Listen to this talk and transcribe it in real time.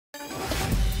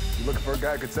You looking for a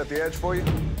guy who could set the edge for you?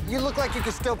 You look like you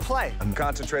can still play. I'm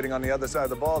concentrating on the other side of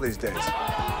the ball these days.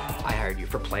 I hired you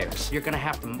for players. You're gonna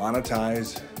have to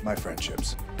Monetize my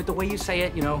friendships. But the way you say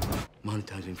it, you know,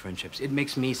 monetizing friendships, it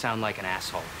makes me sound like an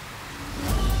asshole.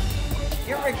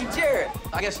 You're Ricky Jarrett.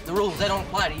 I guess the rules, they don't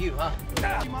apply to you, huh?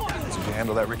 So did you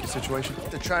handle that Ricky situation?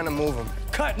 They're trying to move him.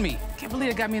 Cut me. Can't believe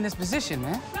it got me in this position,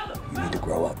 man. You need to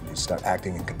grow up. You need to start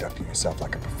acting and conducting yourself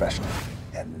like a professional.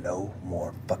 And no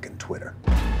more fucking Twitter.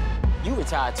 You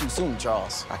retired too soon,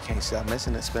 Charles. I can't stop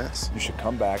missing it, Spence. You should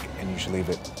come back and you should leave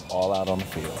it all out on the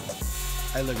field.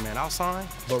 Hey, look, man, I'll sign,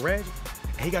 but Reggie,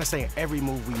 he gotta stay in every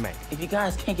move we make. If you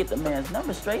guys can't get the man's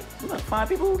number straight, we're gonna find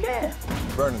people who can.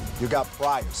 Vernon, you got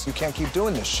priors. You can't keep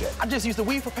doing this shit. I just used the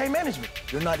weed for pain management.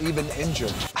 You're not even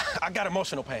injured. I got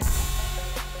emotional pain.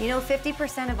 You know,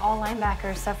 50% of all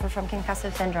linebackers suffer from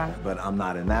concussive syndrome. But I'm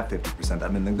not in that 50%.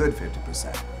 I'm in the good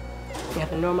 50%. You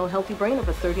have a normal, healthy brain of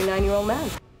a 39-year-old man.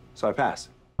 So I pass.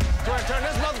 Turn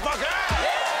this motherfucker out!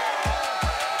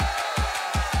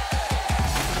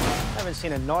 Haven't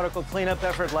seen a nautical cleanup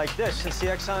effort like this since the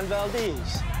Exxon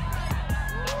Valdez.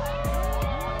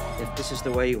 If this is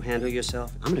the way you handle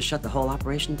yourself, I'm gonna shut the whole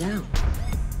operation down.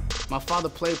 My father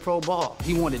played pro ball.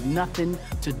 He wanted nothing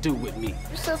to do with me.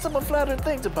 You said some unflattering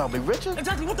things about me, Richard.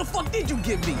 Exactly what the fuck did you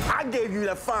give me? I gave you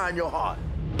that fire in your heart.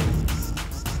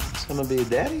 So I'm gonna be a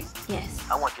daddy? Yes.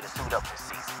 I want you to suit up this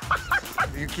season.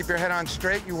 You keep your head on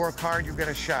straight, you work hard, you get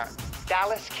a shot.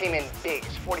 Dallas came in big.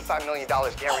 It's $45 million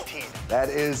guaranteed. That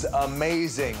is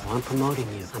amazing. I'm promoting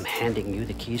you. I'm handing you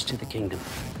the keys to the kingdom.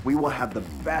 We will have the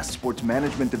best sports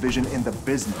management division in the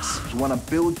business. We want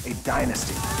to build a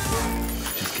dynasty.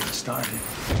 Just getting started.